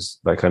those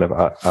like kind of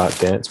art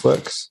dance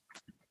works?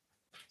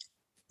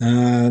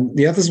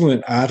 The others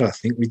weren't art. I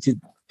think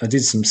I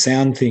did some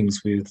sound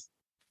things with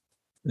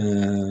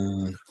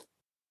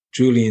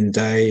Julian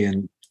Day,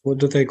 and what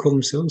do they call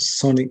themselves?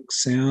 Sonic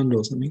Sound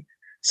or something.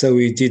 So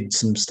we did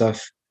some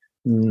stuff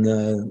in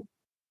the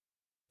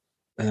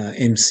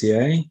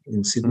MCA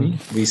in Sydney.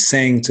 We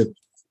sang to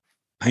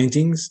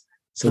paintings.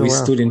 So we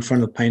stood in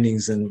front of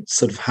paintings and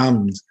sort of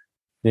hummed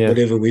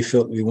whatever we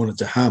felt we wanted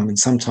to hum. And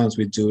sometimes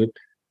we'd do it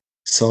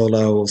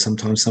solo, or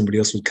sometimes somebody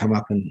else would come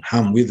up and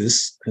hum with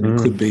us, and it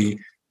could be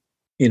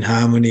in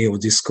harmony or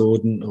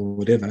discordant or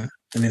whatever.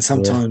 And then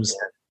sometimes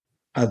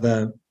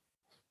other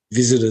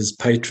visitors,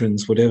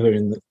 patrons, whatever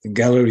in the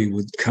gallery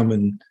would come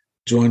and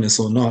join us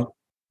or not.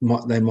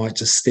 They might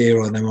just stare,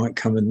 or they might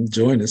come and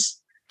join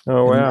us.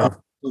 Oh, wow. And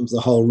sometimes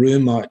the whole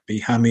room might be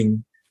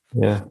humming.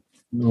 Yeah.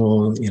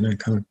 Or, you know,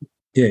 kind of,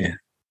 yeah.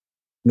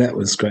 That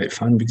was great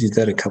fun. We did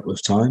that a couple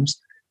of times.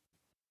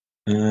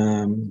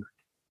 And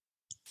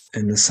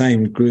the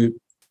same group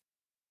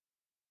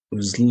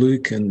was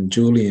Luke and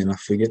Julian. I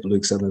forget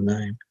Luke's other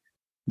name.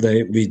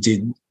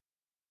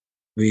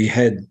 We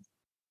had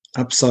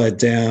upside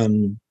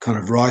down kind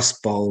of rice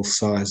bowl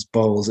sized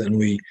bowls, and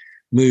we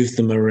moved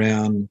them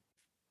around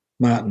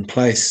Martin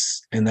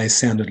Place, and they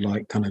sounded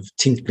like kind of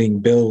tinkling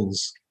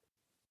bells.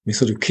 We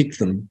sort of kicked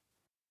them,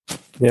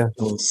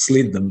 or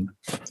slid them,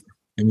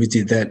 and we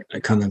did that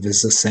kind of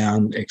as a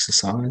sound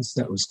exercise.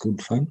 That was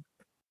good fun.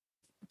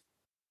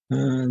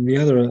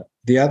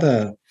 The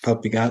other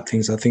public art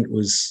things I think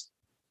was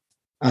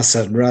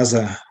Asad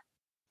Raza,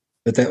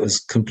 but that was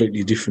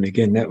completely different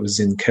again. That was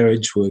in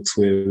Carriage Works,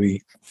 where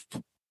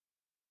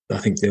I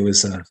think there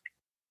was a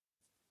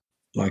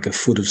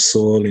foot of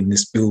soil in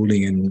this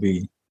building, and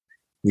we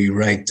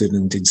raked it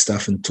and did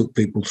stuff and took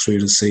people through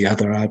to see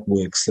other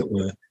artworks that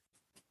were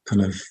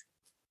kind of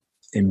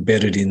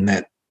embedded in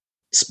that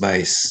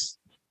space.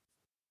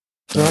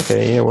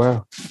 Okay, yeah,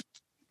 wow.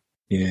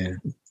 Yeah,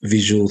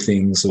 visual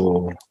things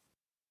or,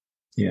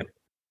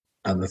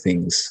 other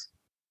things.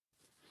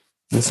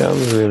 It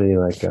sounds really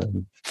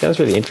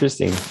really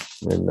interesting.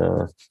 And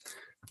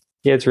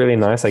it's really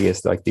nice, I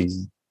guess, like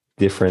these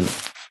different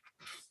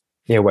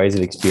ways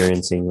of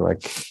experiencing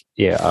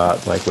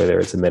art, like whether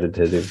it's a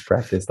meditative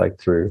practice like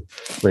through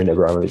Marina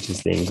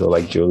Abramovic's things, or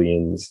like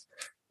Julian's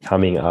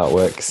humming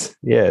artworks.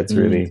 Yeah, it's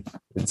really,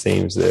 it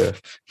seems they're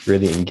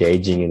really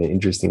engaging in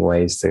interesting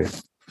ways to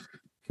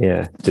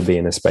be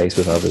in a space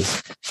with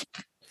others.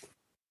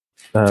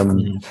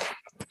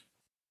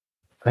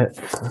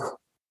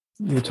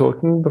 You were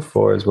talking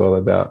before as well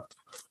about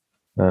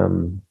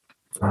I'm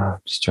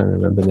just trying to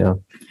remember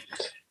now.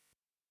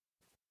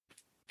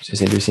 It's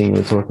just interesting.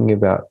 We're talking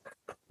about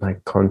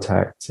like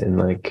contact and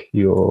like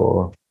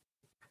your.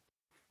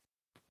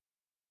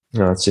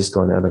 No, it's just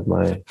gone out of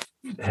my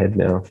head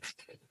now.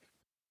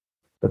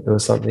 But there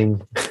was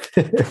something.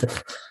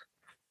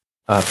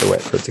 I have to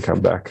wait for it to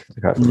come back.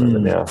 I can't remember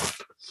now.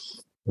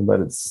 But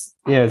it's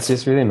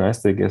just really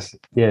nice to just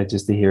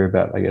to hear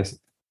about, I guess,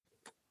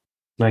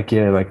 like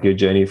your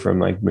journey from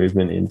like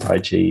movement in Tai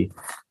Chi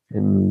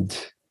and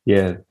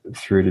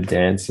through to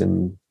dance.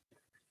 And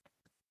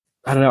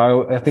I don't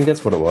know, I think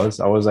that's what it was.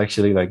 I was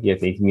actually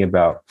thinking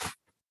about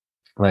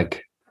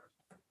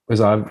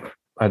because I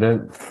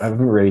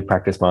haven't really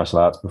practiced martial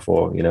arts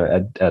before, in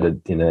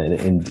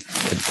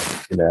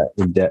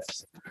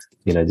depth,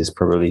 just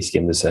probably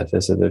skim the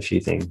surface of a few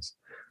things.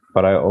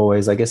 But I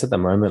always, I guess at the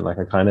moment, I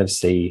kind of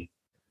see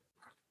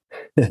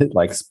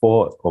like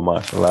sport or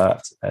martial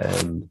arts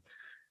and,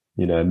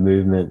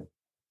 movement,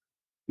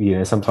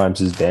 sometimes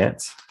as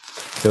dance.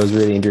 So it was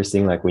really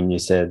interesting, like when you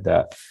said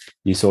that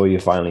you saw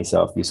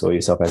yourself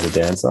as a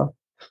dancer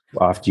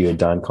after you had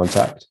done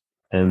contact.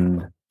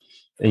 And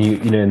you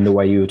in the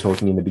way you were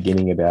talking in the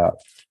beginning about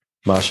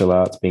martial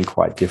arts being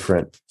quite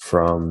different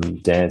from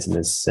dance in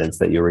the sense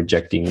that you're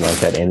rejecting like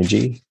that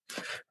energy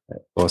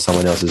or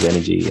someone else's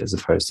energy, as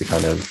opposed to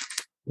kind of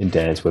in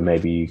dance where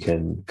maybe you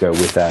can go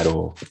with that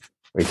or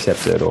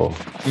accept it. Or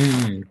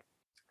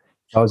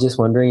I was just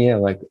wondering,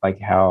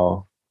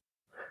 how,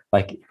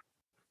 I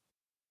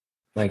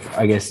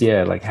guess,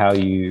 how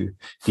do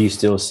you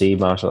still see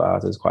martial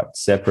arts as quite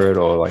separate,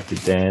 or like the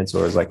dance,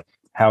 or is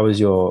how is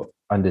your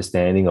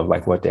understanding of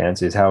what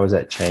dance is? How has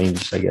that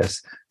changed, I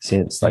guess,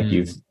 since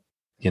you've,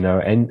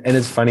 and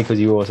it's funny because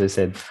you also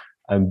said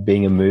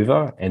being a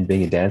mover and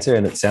being a dancer,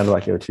 and it sounded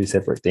like they were two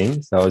separate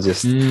things. So I was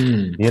just,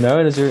 Mm. you know,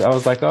 and I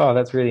was like, oh,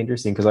 that's really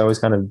interesting, because I always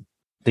kind of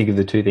think of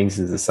the two things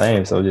as the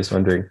same. So I was just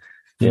wondering,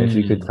 yeah, if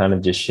you could kind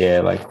of just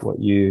share like what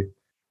you,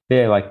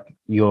 yeah, like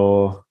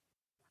your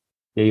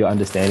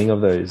understanding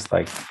of those,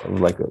 like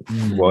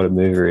what a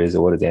mover is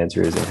or what a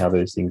dancer is, and how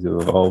those things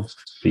have evolved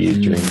for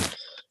you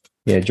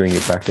during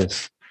your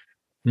practice.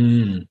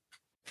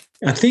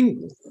 I think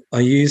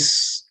I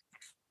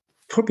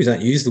probably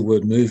don't use the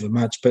word mover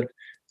much, but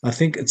I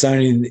think it's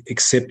only the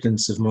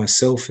acceptance of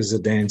myself as a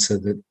dancer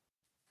that.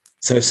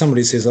 So if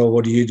somebody says, "Oh,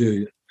 what do you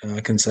do?"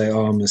 I can say,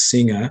 "Oh, I'm a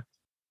singer,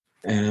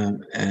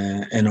 and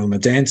I'm a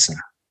dancer."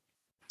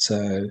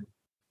 So,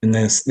 and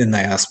then they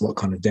ask, "What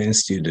kind of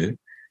dance do you do?"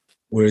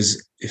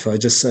 Whereas if I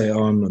just say,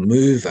 "Oh, I'm a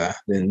mover,"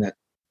 then that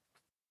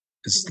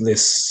is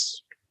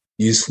less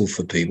useful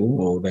for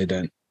people, or they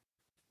don't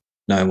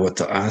know what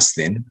to ask.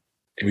 Then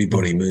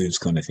everybody moves,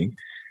 kind of thing.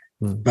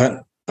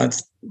 But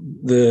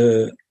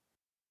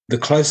the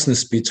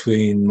closeness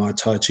between my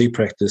Tai Chi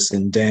practice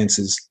and dance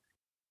is,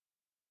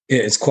 yeah,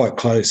 it's quite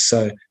close.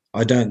 So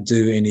I don't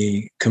do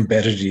any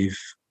combative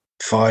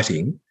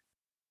fighting.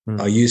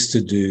 I used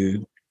to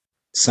do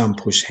some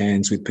push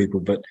hands with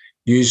people, but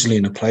usually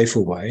in a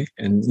playful way.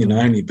 And,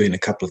 only been a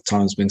couple of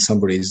times when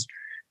somebody's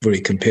very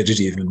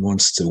competitive and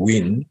wants to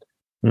win.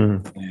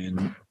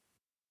 And,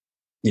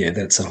 yeah,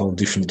 that's a whole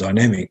different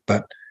dynamic.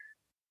 But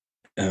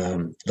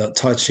the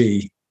Tai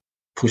Chi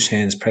push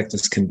hands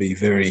practice can be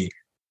very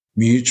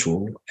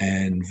mutual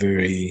and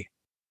very,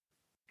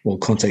 well,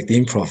 contact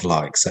improv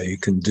like. So you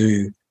can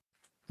do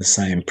the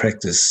same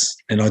practice.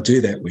 And I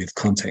do that with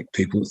contact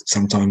people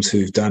sometimes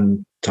who've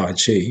done Tai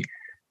Chi,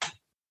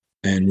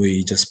 and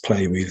we just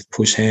play with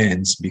push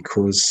hands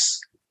because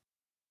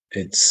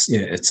it's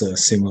a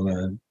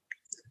similar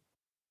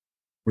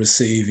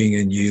receiving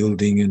and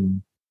yielding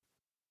and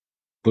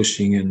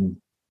pushing and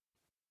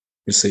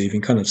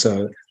receiving kind of.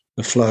 So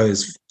the flow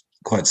is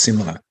quite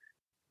similar.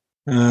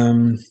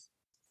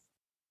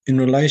 In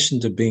relation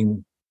to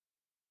being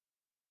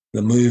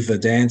the mover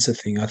dancer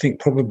thing, I think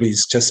probably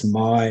it's just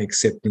my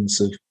acceptance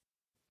of,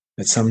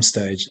 at some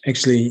stage,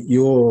 actually,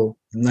 the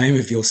name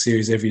of your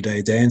series,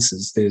 Everyday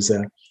Dancers, there's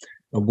a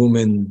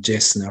woman,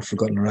 Jess, and I've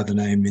forgotten her other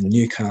name, in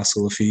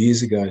Newcastle a few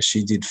years ago.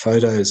 She did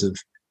photos of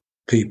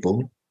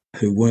people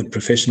who weren't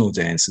professional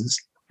dancers.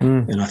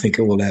 And I think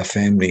all our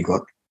family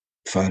got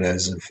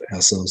photos of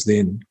ourselves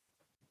then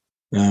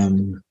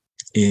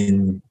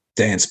in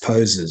dance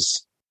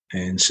poses.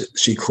 And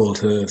she called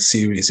her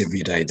series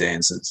Everyday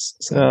Dancers.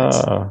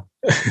 So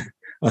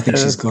I think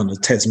she's gone to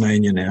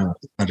Tasmania now.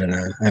 I don't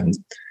know.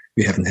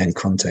 We haven't had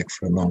contact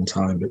for a long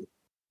time, but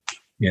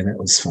yeah, that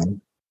was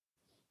fun.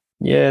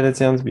 Yeah, that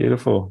sounds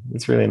beautiful.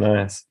 It's really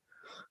nice.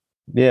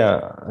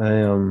 Yeah,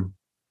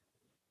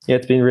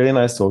 it's been really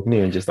nice talking to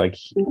you, and just like,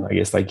 I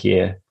guess, like,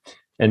 yeah,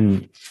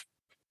 and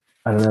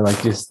I don't know,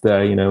 like, just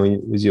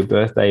it was your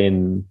birthday,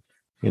 and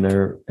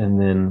and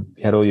then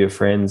you had all your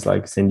friends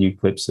like send you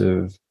clips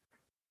of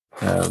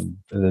and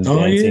then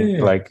dancing.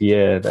 Yeah. Like,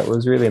 yeah, that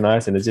was really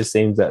nice, and it just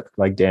seems that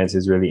like dance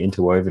is really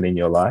interwoven in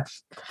your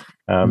life.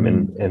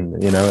 And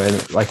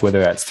and like, whether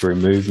that's through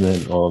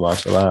movement or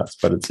martial arts,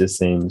 but it just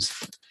seems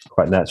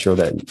quite natural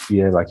that,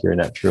 yeah, like, you're a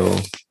natural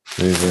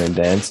mover and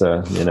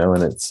dancer,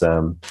 and it's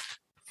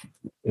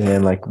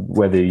and like,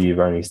 whether you've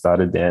only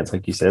started dance,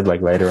 like you said,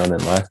 like later on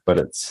in life, but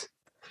it's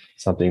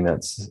something that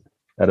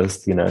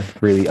is,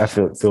 really, I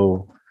feel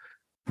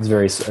it's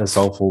very a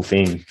soulful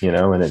thing,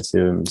 and it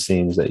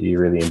seems that you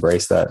really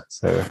embrace that.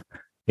 So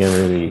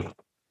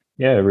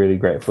really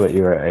grateful that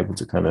you were able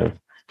to kind of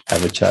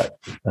have a chat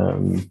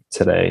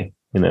today,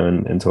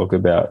 and talk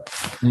about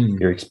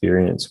your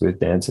experience with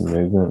dance and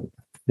movement.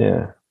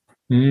 Yeah.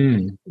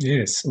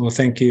 Yes. Well,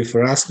 thank you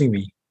for asking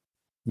me.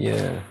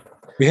 Yeah.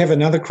 We have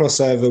another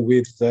crossover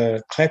with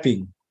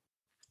clapping,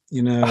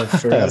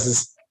 for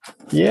us.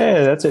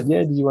 Yeah, that's it. Yeah.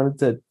 Did you want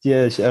to,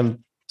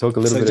 talk a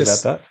little bit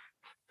about that?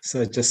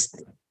 So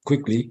just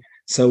quickly.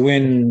 So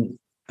when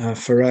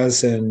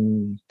Faraz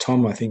and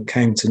Tom, I think,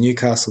 came to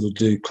Newcastle to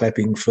do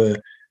clapping for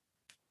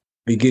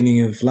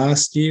beginning of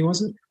last year,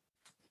 was it?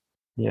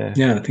 Yeah.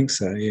 Yeah, I think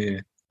so,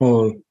 yeah.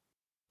 Or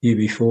year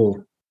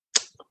before,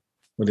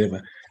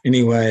 whatever.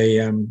 Anyway,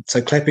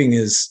 so clapping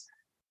is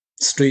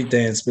street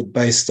dance, but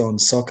based on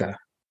soccer,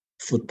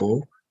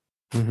 football.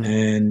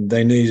 And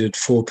they needed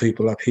 4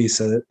 people up here,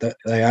 so that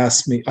they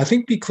asked me, I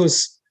think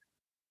because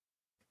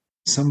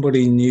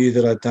somebody knew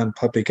that I'd done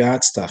public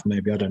art stuff,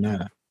 maybe, I don't know.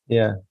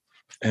 Yeah.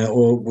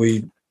 Or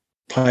we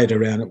played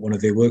around at one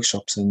of their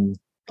workshops, and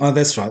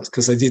that's right,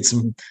 because they did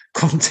some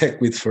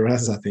contact with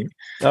Faraz, I think.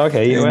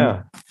 Okay,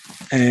 wow.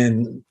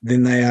 And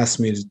then they asked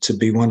me to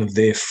be one of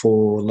their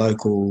 4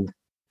 local,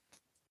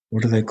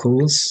 what do they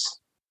call us?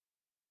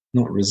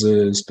 Not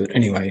reserves, but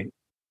anyway,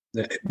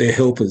 they're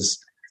helpers.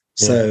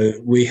 So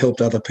we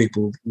helped other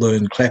people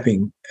learn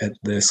clapping at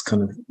this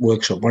kind of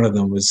workshop. One of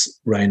them was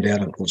rained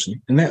out,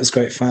 unfortunately, and that was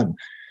great fun.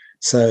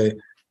 So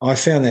I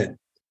found that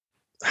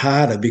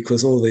harder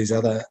because all these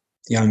other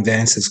young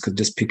dancers could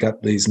just pick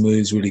up these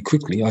moves really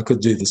quickly. I could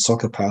do the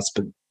soccer parts,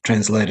 but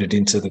translated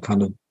into the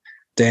kind of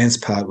dance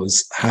part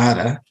was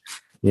harder.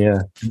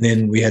 Yeah. And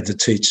then we had to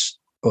teach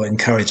or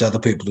encourage other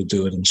people to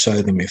do it and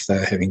show them if they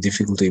were having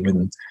difficulty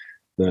when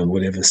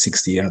whatever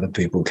 60 other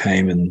people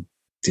came and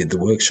did the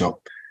workshop.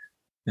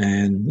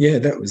 And yeah,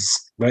 that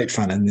was great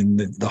fun. And then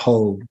the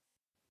whole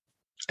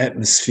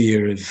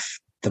atmosphere of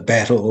the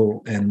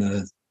battle and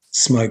the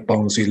smoke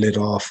bombs we let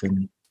off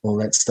and all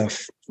that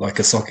stuff, like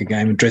a soccer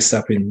game, and dressed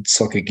up in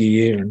soccer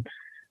gear. And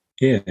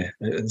yeah,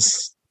 it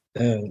was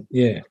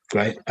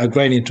great. A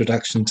great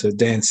introduction to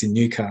dance in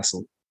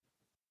Newcastle.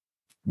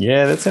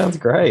 Yeah, that sounds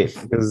great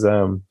because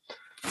I've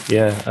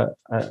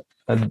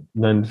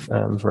known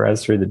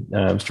Faraz through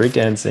the street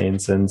dance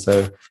scenes, and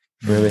so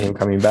I remember him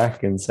coming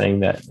back and saying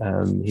that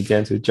he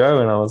danced with Joe,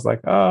 and I was like,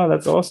 oh,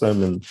 that's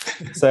awesome. And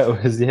so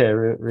it was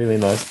really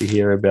nice to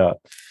hear about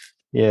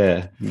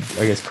I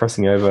guess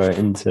crossing over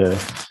into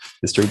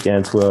the street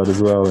dance world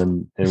as well,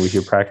 and with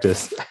your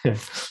practice.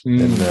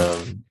 And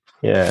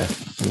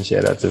and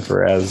shout out to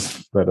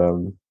Faraz. But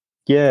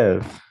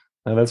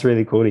that's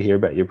really cool to hear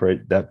about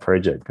that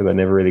project, because I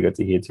never really got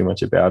to hear too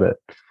much about it.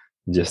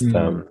 Just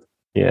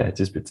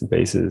just bits and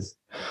pieces.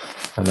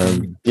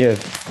 And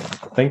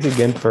thanks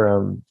again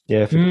for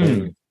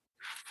being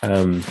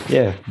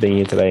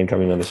here today and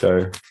coming on the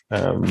show.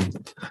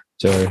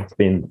 Joe, it's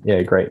been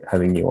great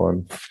having you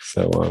on.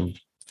 So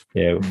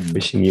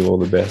wishing you all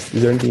the best.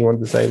 Is there anything you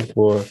wanted to say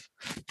before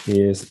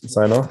you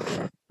sign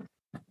off?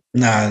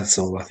 No, that's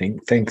all, I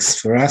think. Thanks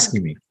for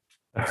asking me.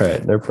 All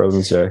right, no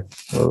problem, Joe.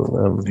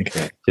 Well,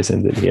 okay. Just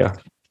end it here.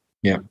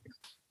 Yeah.